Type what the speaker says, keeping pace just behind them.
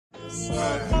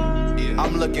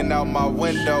I'm looking out my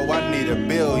window, I need $1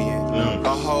 billion. A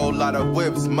whole lot of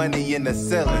whips, money in the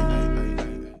ceiling.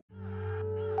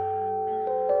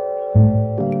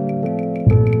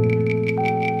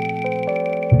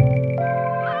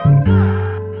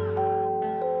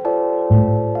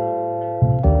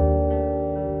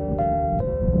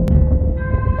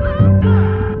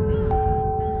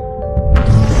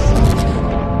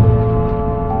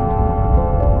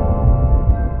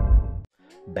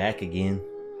 Back again.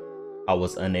 I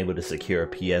was unable to secure a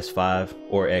PS5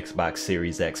 or Xbox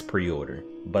Series X pre-order,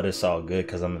 but it's all good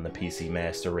because I'm in the PC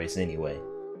Master Race anyway.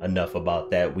 Enough about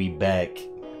that. We back,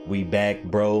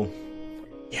 bro.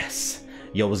 Yes.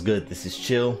 Yo, what's good? This is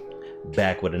Chill,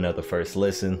 back with another first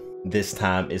listen. This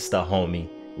time it's the homie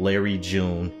Larry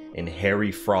June and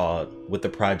Harry Fraud with the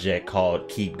project called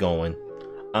Keep Going.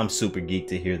 I'm super geeked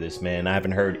to hear this, man. I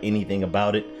haven't heard anything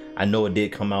about it. I know it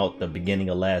did come out the beginning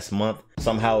of last month.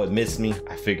 Somehow it missed me.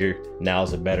 I figure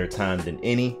now's a better time than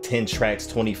any. 10 tracks,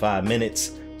 25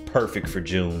 minutes. Perfect for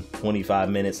June. 25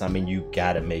 minutes, I mean, you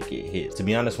gotta make it hit. To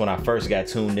be honest, when I first got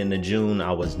tuned into June,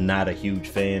 I was not a huge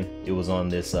fan. It was on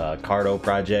this Cardo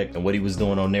project, and what he was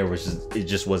doing on there was it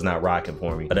just was not rocking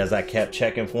for me. But as I kept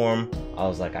checking for him, I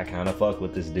was like, I kind of fuck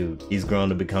with this dude. He's grown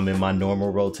to become in my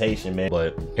normal rotation, man.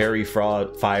 But Harry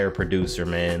Fraud, fire producer,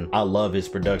 man. I love his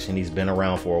production. He's been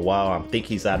around for a while. I think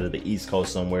he's out of the East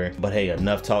Coast somewhere. But hey,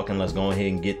 enough talking. Let's go ahead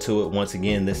and get to it. Once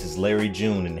again, this is Larry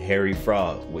June and Harry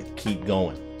Fraud with Keep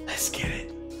Going. Let's get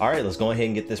it. All right, let's go ahead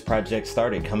and get this project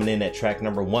started. Coming in at track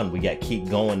number 1, we got Keep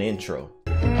Going intro.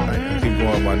 Keep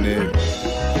going, my nigga.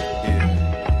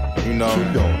 Yeah. You know,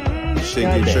 keep going. Shit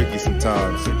get tricky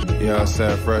sometimes. You know what I'm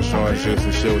saying? Fresh orange juice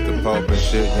and shit with the Pope and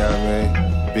shit, you know what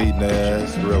I mean? Beating their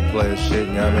ass, real player shit,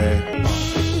 you know what I mean?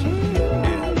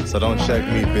 Yeah. So don't check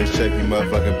me, bitch. Check your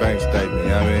motherfucking bank statement, you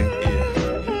know what I mean? Yeah.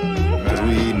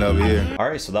 We eating over here. All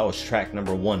right, so that was track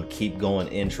number 1, Keep Going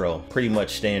intro. Pretty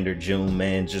much standard June,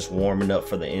 man. Just warming up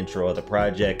for the intro of the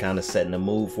project, kind of setting the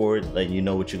mood for it, letting you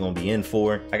know what you're gonna be in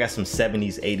for. I got some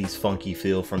 70s, 80s funky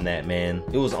feel from that, man.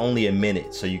 It was only a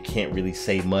minute, so you can't really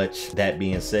say much. That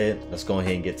being said, let's go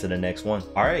ahead and get to the next one.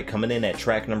 All right, coming in at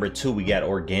track number 2, we got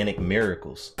Organic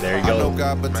Miracles. There you go. I know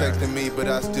God protected me, but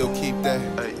I still keep that.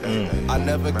 I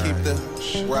never keep the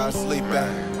where I sleep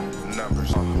at.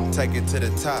 Numbers. Take it to the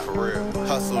top. For real.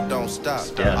 Hustle, don't stop.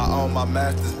 Yeah. I own my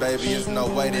masters, baby. There's no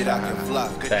way that I can fly.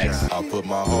 Thanks. I put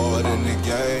my heart in the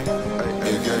game.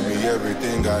 It gave me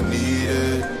everything I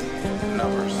needed.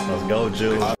 Numbers. Let's go,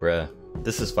 June. Bruh,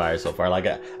 this is fire so far. Like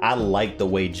I like the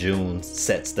way June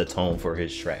sets the tone for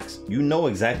his tracks. You know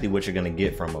exactly what you're gonna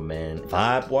get from him, man.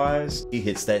 Vibe wise, he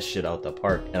hits that shit out the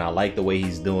park. And I like the way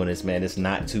he's doing this, man. It's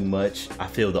not too much. I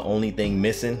feel the only thing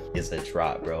missing is a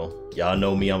drop, bro. Y'all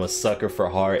know me, I'm a sucker for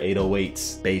hard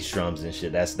 808s, bass drums and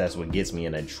shit. That's what gets me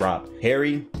in a drop.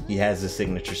 Harry, he has his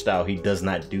signature style. He does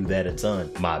not do that a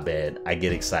ton. My bad. I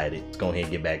get excited. Let's go ahead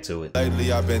and get back to it.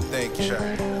 Lately I've been thinking.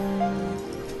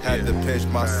 Had to pinch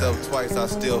myself twice, I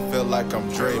still feel like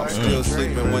I'm dreaming. Still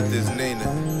sleeping with this Nina.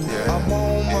 Yeah. I'm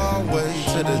on my way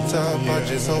to the top, I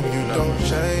just hope you don't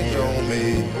change on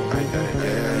me.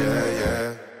 Yeah.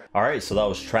 All right, so that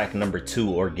was track number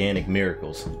 2, Organic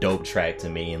Miracles. Dope track to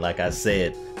me, and like I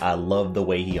said, I love the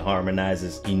way he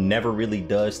harmonizes. He never really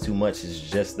does too much. It's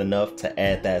just enough to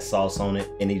add that sauce on it,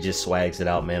 and he just swags it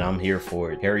out, man. I'm here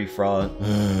for it. Harry Fraud,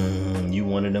 you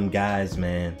one of them guys,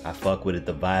 man. I fuck with it.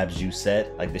 The vibes you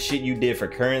set, like the shit you did for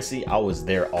Currency, I was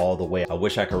there all the way. I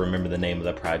wish I could remember the name of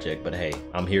the project, but hey,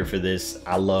 I'm here for this.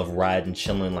 I love riding,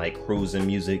 chilling, like cruising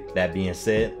music. That being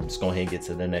said, let's go ahead and get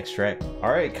to the next track.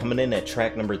 All right, coming in at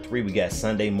track number 3, we got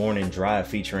Sunday Morning Drive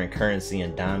featuring Currency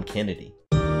and Dom Kennedy.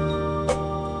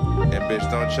 And bitch,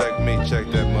 don't check me, check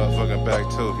that motherfucking back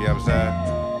too, you know what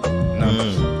I'm saying?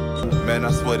 Numbers. Man,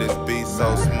 I swear this beat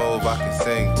so smooth, I can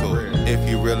sing to it. If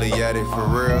you really at it for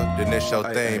real, then it's your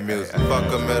theme music.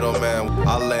 Fuck a middleman,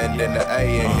 I land in the A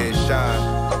and hit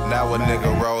shine. Now a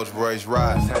nigga Rolls Royce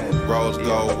ride. Rose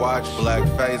gold watch, black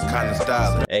face, kinda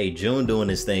stylish. Hey, June doing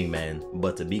his thing, man.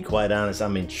 But to be quite honest,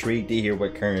 I'm intrigued to hear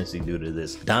what Currency do to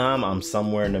this. Dom, I'm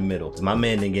somewhere in the middle. My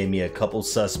man then gave me a couple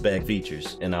suspect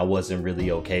features, and I wasn't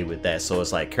really okay with that. So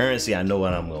it's like, Currency, I know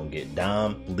what I'm gonna get.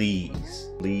 Dom, please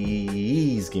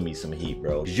give me some heat,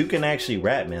 bro. Cause you can actually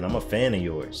rap, man. I'm a fan of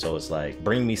yours. So it's like,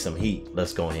 bring me some heat.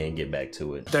 Let's go ahead and get back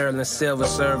to it. Sterling silver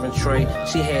serving tray.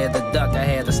 She had the duck, I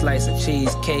had a slice of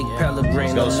cheesecake.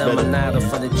 Pellegrino lemonade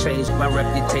for the chase. My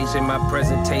reputation, my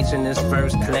presentation is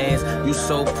first class. You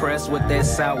so pressed with that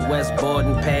Southwest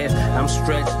boarding pass. I'm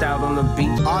stretched out on the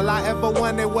beach. All I ever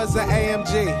wanted was an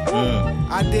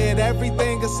AMG. I did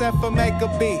everything except for make a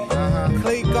beat.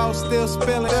 Clico still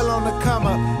spilling, still on the come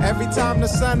up. Every time to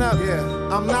sun up.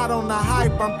 I'm not on the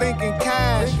hype, I'm thinking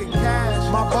cash.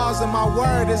 My bars and my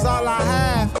word is all I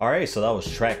have. Alright, so that was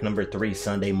track number 3,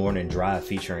 Sunday Morning Drive,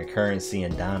 featuring Currency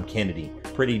and Dom Kennedy.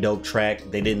 Pretty dope track.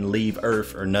 They didn't leave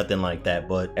Earth or nothing like that,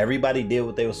 but everybody did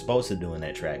what they were supposed to do in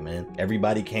that track, man.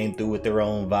 Everybody came through with their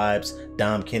own vibes.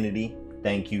 Dom Kennedy,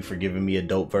 thank you for giving me a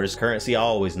dope verse. Currency, I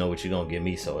always know what you're gonna give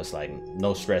me, so it's like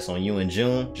no stress on you. And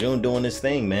June doing this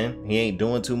thing, man. He ain't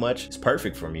doing too much. It's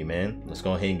perfect for me, man. Let's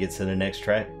go ahead and get to the next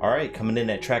track. All right, coming in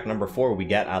at track number 4, we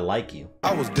got I Like You.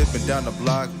 I was dipping down the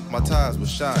block, my tires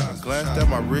was shining. Glanced at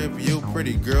my rear view,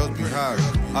 pretty girls behind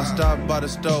me. I stopped by the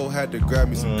stove, had to grab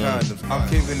me some condoms. I'm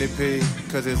keeping it P,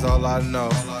 cause it's all I know.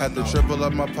 Had to triple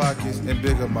up my pockets and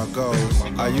big up my goals.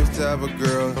 I used to have a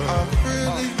girl, I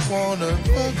really wanna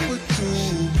fuck with you.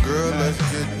 Girl, let's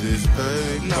get this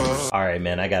paper. All right,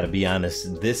 man, I gotta be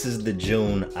honest. This is the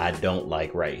June I don't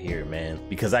like right here, man.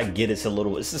 Because I get it's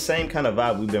the same kind of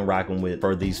vibe we've been rocking with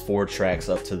for these 4 tracks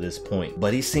up to this point.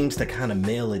 But he seems to kind of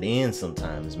mail it in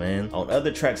sometimes, man. On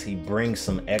other tracks, he brings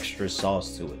some extra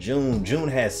sauce to it. June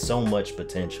has so much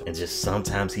potential, and just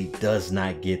sometimes he does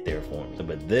not get there for me.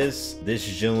 But this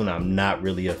June, I'm not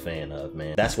really a fan of,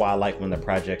 man. That's why I like when the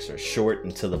projects are short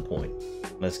and to the point.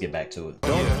 Let's get back to it.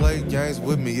 Don't play games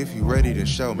with me if you ready to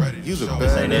show me. You's a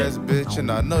badass bitch, and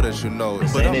I know that you know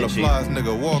it. But I'm the flyest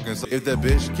nigga walking, so if that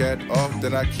bitch cat off,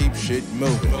 then I keep shit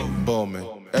moving. Booming.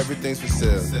 Everything's for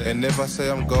sale. And if I say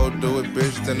I'm gonna do it,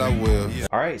 bitch, then I will.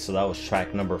 Alright, so that was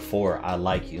track number 4, I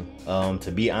Like You.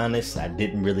 To be honest, I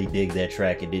didn't really dig that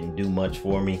track. It didn't do much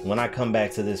for me. When I come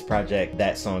back to this project,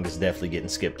 that song is definitely getting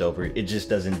skipped over. It just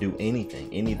doesn't do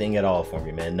anything at all for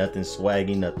me, man. Nothing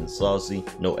swaggy, nothing saucy,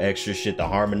 no extra shit. The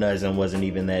harmonizing wasn't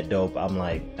even that dope. I'm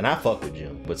like, and I fuck with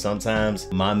June, but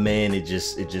sometimes my man, it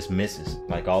just misses.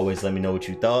 Like always, let me know what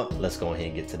you thought. Let's go ahead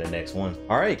and get to the next one.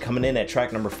 Alright, coming in at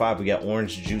track number 5, we got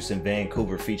Orange Juice in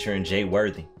Vancouver featuring Jay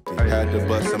Worthy. Had to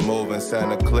bust a move in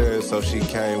Santa Clara, so she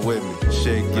came with me.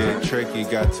 Shit get tricky,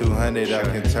 got 200, I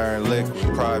can turn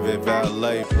liquid. Private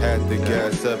valet, had to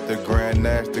gas up the Grand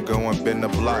Nash to go and bend the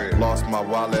block. Lost my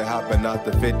wallet hopping out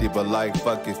the 50, but like,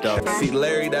 fuck it though. See,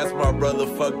 Larry, that's my brother,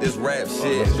 fuck this rap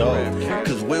shit.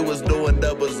 Cause we was doing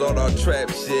doubles on our trap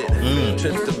shit.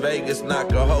 Trips to Vegas,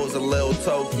 knock a hose, a little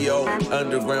Tokyo.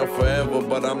 Underground forever,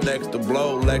 but I'm next to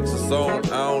blow. Lexus on,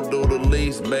 I don't do the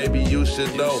least, baby, you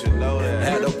should know.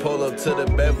 Had to pull up to the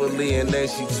Beverly and then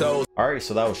she told. Alright,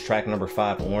 so that was track number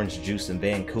 5, Orange Juice in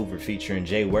Vancouver featuring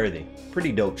Jay Worthy.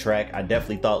 Pretty dope track. I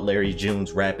definitely thought Larry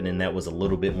June's rapping and that was a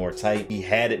little bit more tight. He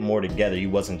had it more together. He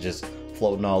wasn't just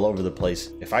floating all over the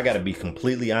place. If I gotta be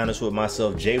completely honest with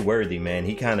myself, Jay Worthy, man,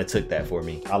 he kind of took that for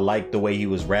me. I like the way he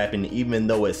was rapping, even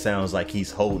though it sounds like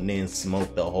he's holding in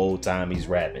smoke the whole time he's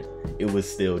rapping. It was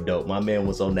still dope. My man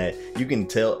was on that. You can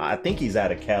tell, I think he's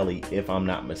out of Cali if I'm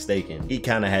not mistaken. He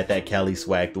kind of had that Cali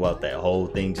swag throughout that whole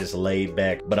thing, just laid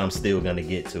back, but I'm still gonna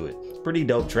get to it. Pretty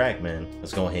dope track, man.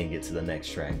 Let's go ahead and get to the next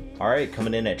track. All right,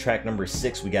 coming in at track number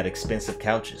 6, we got Expensive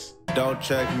Couches. Don't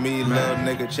check me, little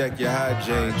nigga, check your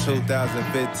hygiene.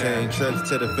 2015, trips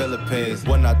to the Philippines.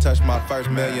 When I touched my first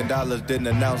 $1 million, didn't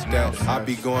announce that. I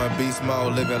be going beast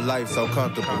mode, living life so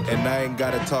comfortable. And I ain't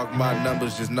gotta talk my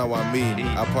numbers, just know I'm eating.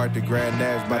 I parked the Grand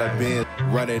Nash by the Benz,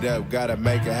 run it up, gotta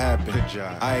make it happen.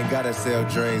 I ain't gotta sell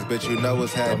dreams, but you know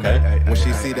what's happening. When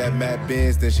she see that Matt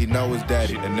Benz, then she know it's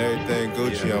daddy. And everything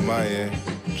Gucci on my end.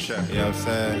 You know what I'm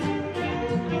saying?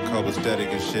 Copacetic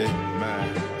and shit.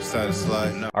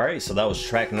 Alright, so that was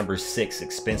track number 6,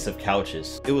 Expensive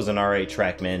Couches. It was an alright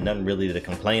track, man. Nothing really to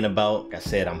complain about. Like I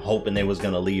said, I'm hoping they was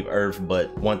gonna leave Earth,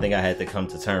 but one thing I had to come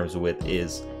to terms with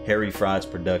is Harry Fraud's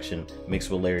production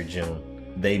mixed with Larry June.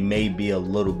 They may be a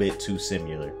little bit too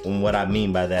similar. And what I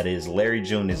mean by that is Larry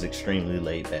June is extremely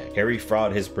laid back. Harry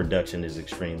Fraud, his production is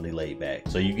extremely laid back.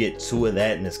 So you get 2 of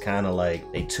that and it's kind of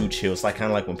like they too chill. It's like kind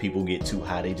of like when people get too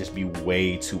high, they just be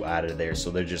way too out of there.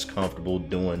 So they're just comfortable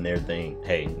doing their thing.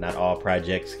 Hey, not all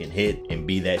projects can hit and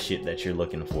be that shit that you're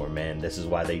looking for, man. This is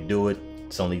why they do it.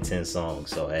 It's only 10 songs,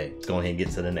 so hey, let's go ahead and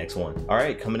get to the next one. All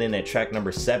right, coming in at track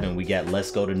number 7, we got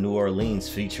Let's Go to New Orleans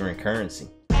featuring Currency.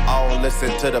 I don't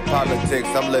listen to the politics,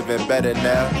 I'm living better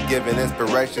now. Giving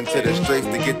inspiration to the streets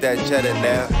to get that cheddar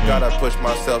now. Gotta push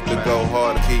myself to go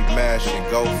hard, keep mashing.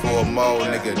 Go for more,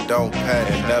 nigga, don't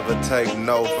panic. Never take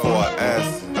no for an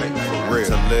answer. For real.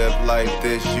 To live like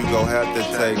this, you gon' have to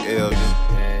take L's.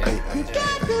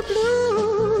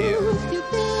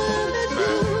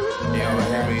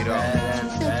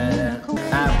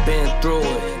 I've been through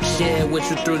it. share with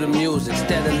you through the music.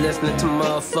 Instead of listening to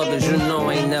motherfuckers you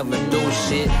know ain't never do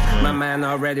shit. My mind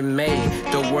already made.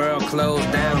 The world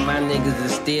closed down, my niggas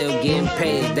is still getting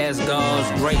paid. That's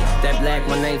God's grace. That black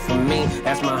one ain't for me.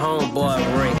 That's my homeboy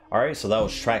Ray. Alright, so that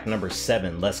was track number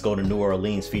 7, Let's Go to New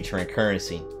Orleans featuring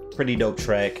Currency. Pretty dope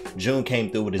track. June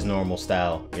came through with his normal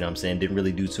style, you know what I'm saying, didn't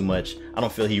really do too much. I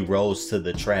don't feel he rose to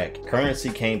the track. Currency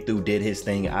came through, did his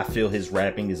thing. I feel his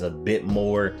rapping is a bit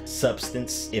more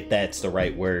substance, if that's the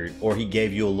right word, or he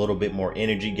gave you a little bit more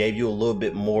energy, gave you a little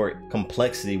bit more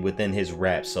complexity within his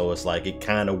rap, so it's like it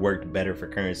kind of worked better for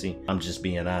Currency. I'm just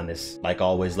being honest. Like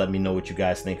always, let me know what you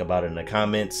guys think about it in the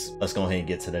comments. Let's go ahead and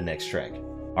get to the next track.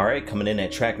 Alright, coming in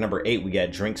at track number 8, we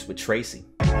got Drinks with Tracy.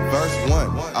 Verse 1,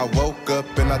 I woke up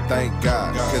and I thank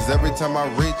God, cause every time I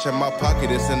reach in my pocket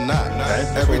it's a knot.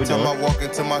 Every time I walk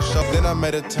into my shop, then I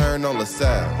made a turn on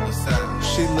LaSalle.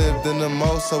 She lived in the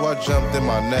mo, so I jumped in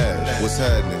my Nash. What's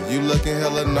happening? You looking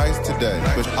hella nice today.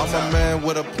 But I'm a man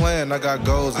with a plan, I got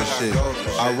goals and shit.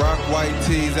 I rock white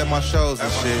tees at my shows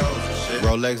and shit.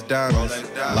 Rolex diamonds,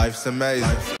 life's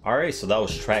amazing. Alright, so that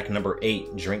was track number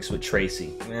 8, Drinks with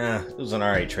Tracy. It was an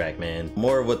alright track, man.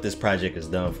 More of what this project has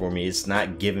done for me, it's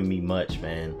not giving me much,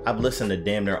 man. I've listened to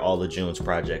damn near all of June's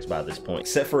projects by this point.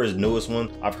 Except for his newest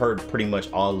one, I've heard pretty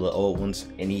much all of the old ones,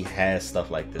 and he has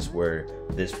stuff like this where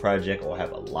this project will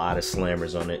have a lot of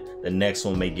slammers on it. The next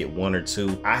one may get 1 or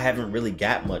 2. I haven't really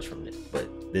got much from it,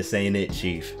 but this ain't it,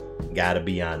 Chief. Gotta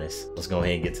be honest. Let's go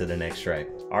ahead and get to the next track.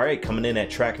 Alright, coming in at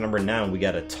track number 9, we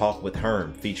got A Talk with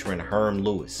Herm featuring Herm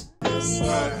Lewis.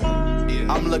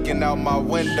 I'm looking out my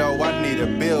window, I need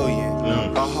 $1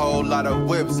 billion. A whole lot of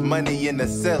whips, money in the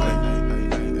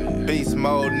ceiling. Beast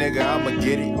mode, nigga, I'ma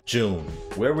get it. June,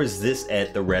 where was this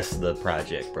at the rest of the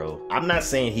project, bro? I'm not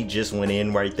saying he just went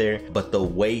in right there, but the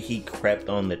way he crept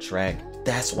on the track,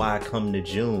 that's why I come to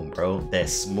June, bro. That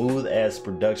smooth ass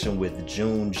production with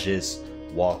June just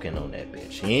walking on that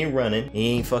bitch. He ain't running,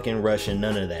 he ain't fucking rushing,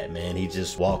 none of that, man. He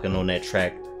just walking on that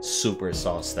track, super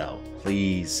sauced out.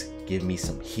 Please give me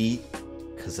some heat,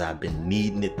 cause I've been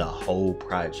needing it the whole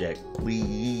project.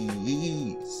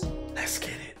 Please, let's get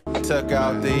it. Took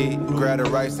out the grabbed the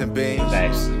rice and beans,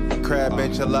 Thanks. crab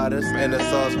enchiladas and the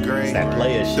sauce green. That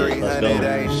player shit, let's go. 300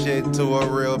 ain't shit to a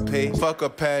real P. Fuck a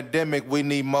pandemic, we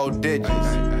need more digits.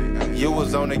 You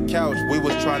was on the couch, we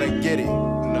was trying to get it.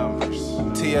 Numbers.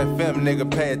 TFM, nigga,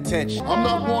 pay attention. I'm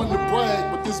not one to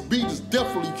brag, but this beat is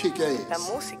definitely kick ass. La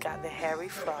música de Harry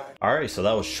Fraud. Alright, so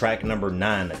that was track number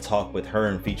 9, A Talk with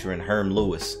Herm featuring Herm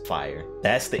Lewis. Fire.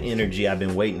 That's the energy I've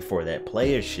been waiting for, that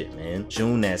player shit, man.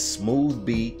 June, that smooth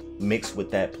beat mixed with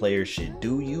that player shit.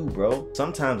 Do you, bro?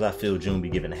 Sometimes I feel June be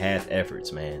giving half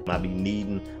efforts, man. I be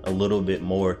needing a little bit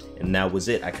more, and that was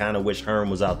it. I kind of wish Herm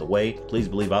was out the way. Please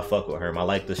believe I fuck with Herm. I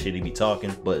like the shit he be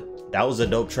talking, but that was a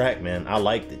dope track, man. I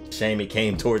liked it. Shame it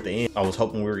came toward the end. I was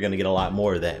hoping we were gonna get a lot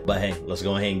more of that, but hey, let's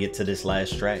go ahead and get to this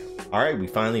last track. All right, we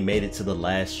finally made it to the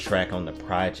last track on the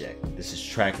project. This is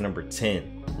track number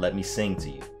 10, Let Me Sing to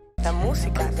You. La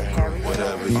música de Harry Fraud.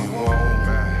 Whatever you want,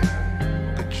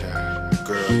 man. Good job.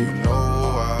 Girl, you know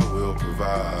I will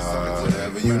provide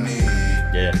whatever you need.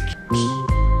 Yeah.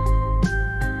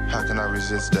 How can I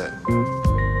resist that?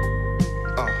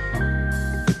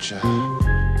 Good job.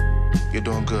 You're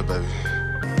doing good, baby.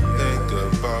 Think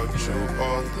about you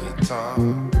all the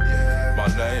time. My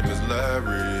name is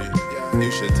Larry.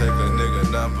 You should take a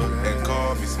nigga number and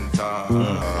call me sometime.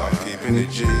 I'm keeping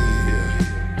it G.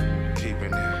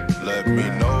 Keeping it. Let me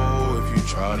know if you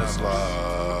tryna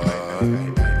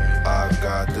slide. I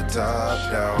got the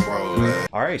top down rolling.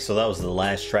 Alright, so that was the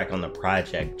last track on the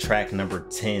project. Track number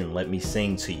 10, Let Me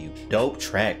Sing to You. Dope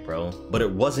track, bro. But it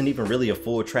wasn't even really a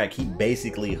full track. He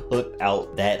basically hooked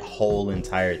out that whole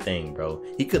entire thing, bro.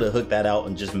 He could have hooked that out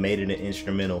and just made it an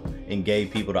instrumental and gave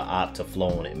people the op to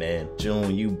flow on it, man.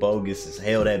 June, you bogus as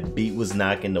hell. That beat was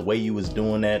knocking. The way you was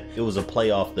doing that, it was a play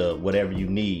off the Whatever You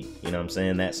Need. You know what I'm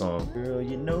saying? That song. Girl,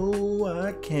 you know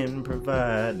I can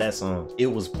provide. That song. It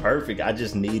was perfect. I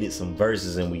just needed some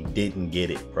verses and we didn't get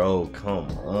it. Bro, come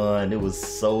on. It was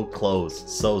so close.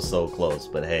 So close.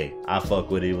 But hey, I fuck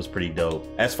with it. It was pretty dope.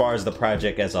 As far as the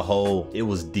project as a whole, it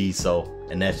was decent.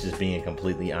 And that's just being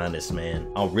completely honest,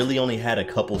 man. I really only had a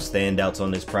couple standouts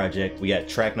on this project. We got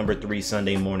track number 3,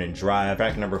 Sunday Morning Drive.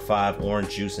 Track number 5, Orange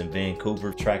Juice in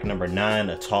Vancouver. Track number 9,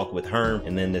 A Talk with Herm.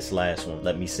 And then this last one,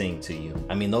 Let Me Sing to You.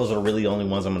 I mean, those are really the only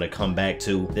ones I'm gonna come back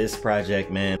to. This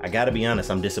project, man, I gotta be honest,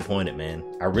 I'm disappointed, man.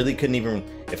 I really couldn't even,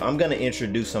 if I'm gonna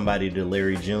introduce somebody to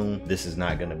Larry June, this is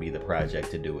not gonna be the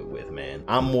project to do it with, man.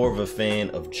 I'm more of a fan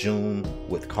of June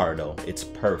with Cardo. It's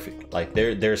perfect. Like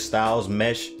their styles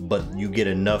mesh, but you get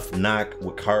get enough knock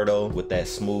with Cardo with that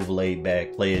smooth, laid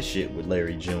back, play his shit with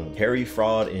Larry June. Harry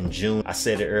Fraud and June, I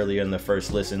said it earlier in the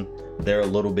first listen, they're a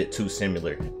little bit too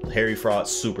similar. Harry Fraud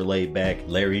super laid back,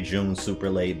 Larry June super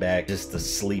laid back. Just a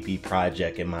sleepy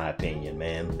project in my opinion,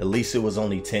 man. At least it was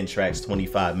only 10 tracks,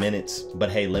 25 minutes.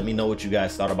 But hey, let me know what you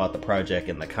guys thought about the project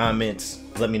in the comments.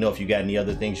 Let me know if you got any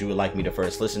other things you would like me to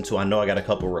first listen to. I know I got a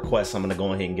couple requests. I'm gonna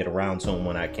go ahead and get around to them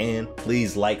when I can.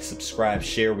 Please like, subscribe,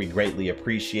 share. We greatly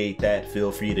appreciate that.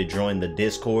 Feel free to join the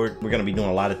Discord. We're gonna be doing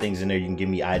a lot of things in there. You can give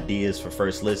me ideas for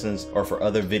first listens or for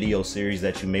other video series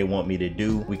that you may want me to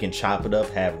do. We can chop it up,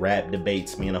 have rap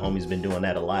debates. Me and the homies been doing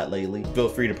that a lot lately. Feel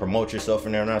free to promote yourself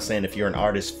in there. I'm not saying if you're an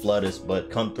artist, flood us, but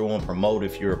come through and promote.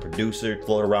 If you're a producer,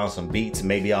 float around some beats.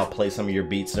 Maybe I'll play some of your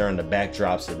beats during the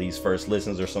backdrops of these first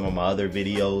listens or some of my other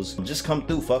videos. Just come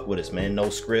through, fuck with us, man. No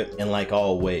script, and like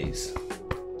always,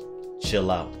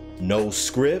 chill out. No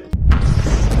script.